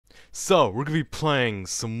So, we're gonna be playing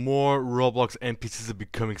some more Roblox NPCs of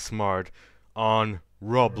Becoming Smart on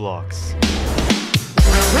Roblox.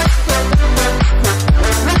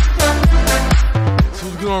 So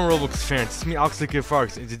what's going on, Roblox fans? It's me,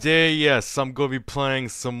 Firex, and today, yes, I'm gonna be playing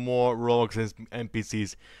some more Roblox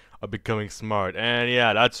NPCs of Becoming Smart. And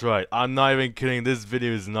yeah, that's right, I'm not even kidding, this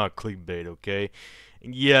video is not clickbait, okay?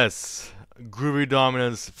 And yes, Groovy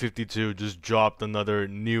Dominance 52 just dropped another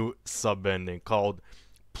new subending called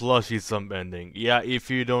Plushie Subending. Yeah, if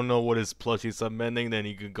you don't know what is Plushie Subending, then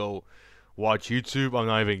you can go watch YouTube. I'm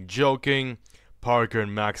not even joking. Parker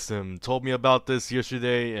and Maxim told me about this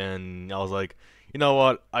yesterday, and I was like, you know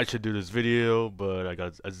what? I should do this video, but I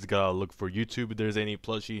just gotta look for YouTube if there's any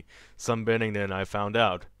Plushie Subending. Then I found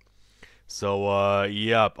out. So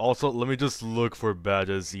yeah. Also, let me just look for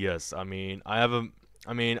badges. Yes, I mean,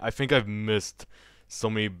 I think I've missed so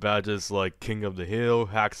many badges like King of the Hill,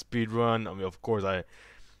 Hack Speedrun. I mean, of course, I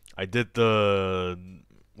did the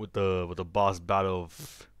with the boss battle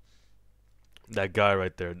of that guy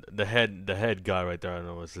right there, the head guy right there. I don't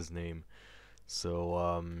know what's his name.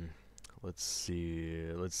 So let's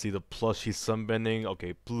see the Plushie Subending.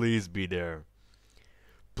 Okay, please be there.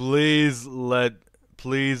 Please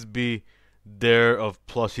be there of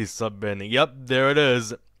Plushie Subending. Yep, there it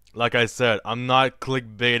is. Like I said, I'm not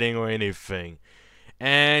clickbaiting or anything.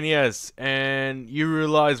 And yes, and you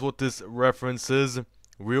realize what this reference is?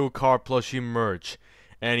 Real car plushie merch.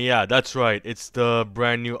 And yeah, that's right, it's the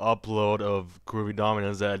brand new upload of Groovy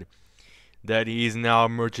Dominance that he's now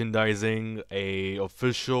merchandising a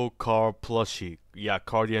official car plushie. Yeah,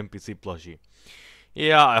 car the NPC plushie.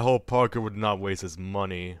 Yeah, I hope Parker would not waste his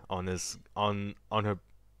money on the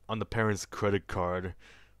parents' credit card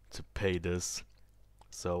to pay this.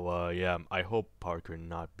 So yeah, I hope Parker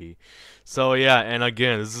not be. So yeah, and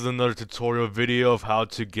again, this is another tutorial video of how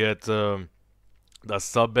to get the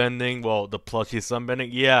subending, well, the Plushie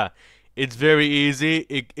subending. Yeah, it's very easy.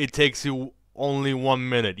 It takes you only 1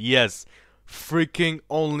 minute. Yes, freaking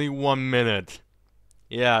only 1 minute.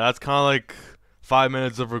 Yeah, that's kind of like 5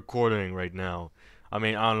 minutes of recording right now. I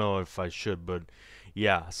mean, I don't know if I should, but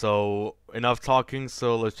yeah. So enough talking.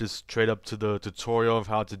 So let's just straight up to the tutorial of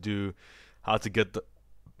how to get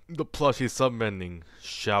the Plushie subending,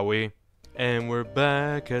 shall we? And we're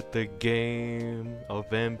back at the game of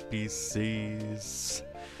NPCs.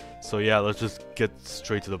 So yeah, let's just get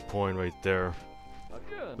straight to the point right there.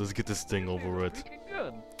 Let's get this thing over with.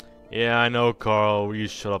 Yeah, I know, Carl. Will you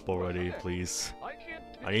shut up already, please?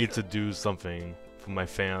 I need to do something for my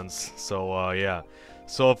fans. So yeah.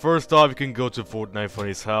 So first off, you can go to Fortnite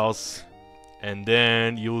Funny's house, and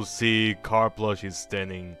then you'll see car plushies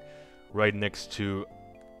standing right next to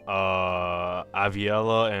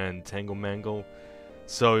Aviella and Tango Mango.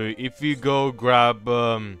 So if you go grab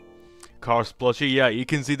Car's plushie, yeah, you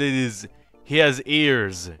can see that he has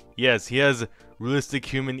ears. Yes, he has realistic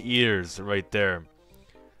human ears right there.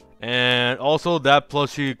 And also that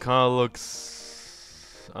plushie kind of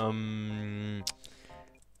looks I don't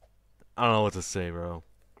know what to say, bro.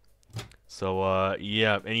 So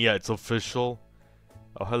yeah, and yeah, it's official.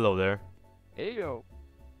 Oh, hello there. Ayo.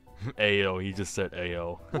 Ayo, he just said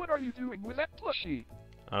Ayo. What are you doing with that plushie?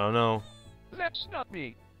 I don't know. That's not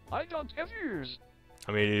me. I don't have ears.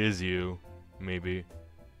 I mean, it is you. Maybe.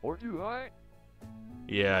 Or do I?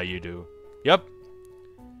 Yeah, you do. Yep.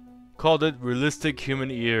 Called it realistic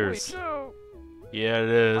human ears. Wait, no. Yeah, it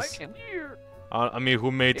is. I can hear. I mean,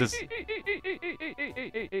 who made this?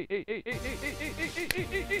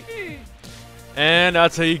 And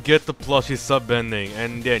that's how you get the Plushie subending,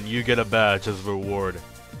 and then you get a badge as a reward.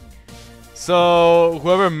 So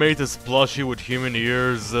whoever made this plushie with human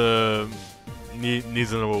ears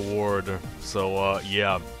needs a reward. So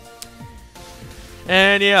yeah.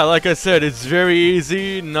 And yeah, like I said, it's very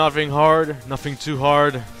easy, nothing hard, nothing too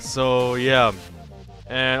hard. So yeah.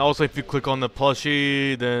 And also, if you click on the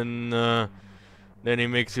plushie, then it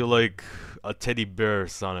makes you like a teddy bear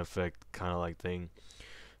sound effect kind of like thing.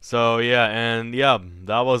 So yeah, and yeah,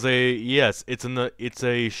 that was it's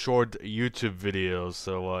a short YouTube video.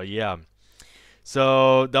 So yeah.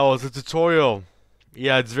 So that was a tutorial.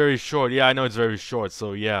 Yeah, it's very short. Yeah, I know it's very short.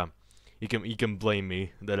 So yeah, you can blame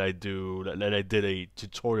me that I did a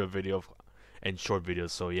tutorial video and short videos.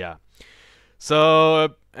 So yeah.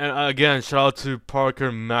 So and again, shout out to Parker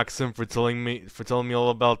and Maxim for telling me all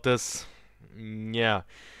about this. Yeah.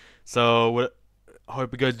 So I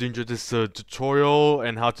hope you guys enjoyed this tutorial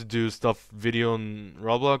and how to do stuff video on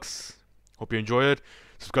Roblox. Hope you enjoy it.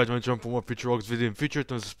 Subscribe to my channel for more future Roblox video in future.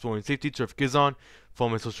 Thanks for exploring safety. Turf kids on.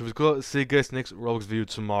 Follow my social media. See you guys next Roblox video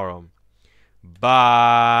tomorrow.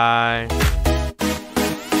 Bye.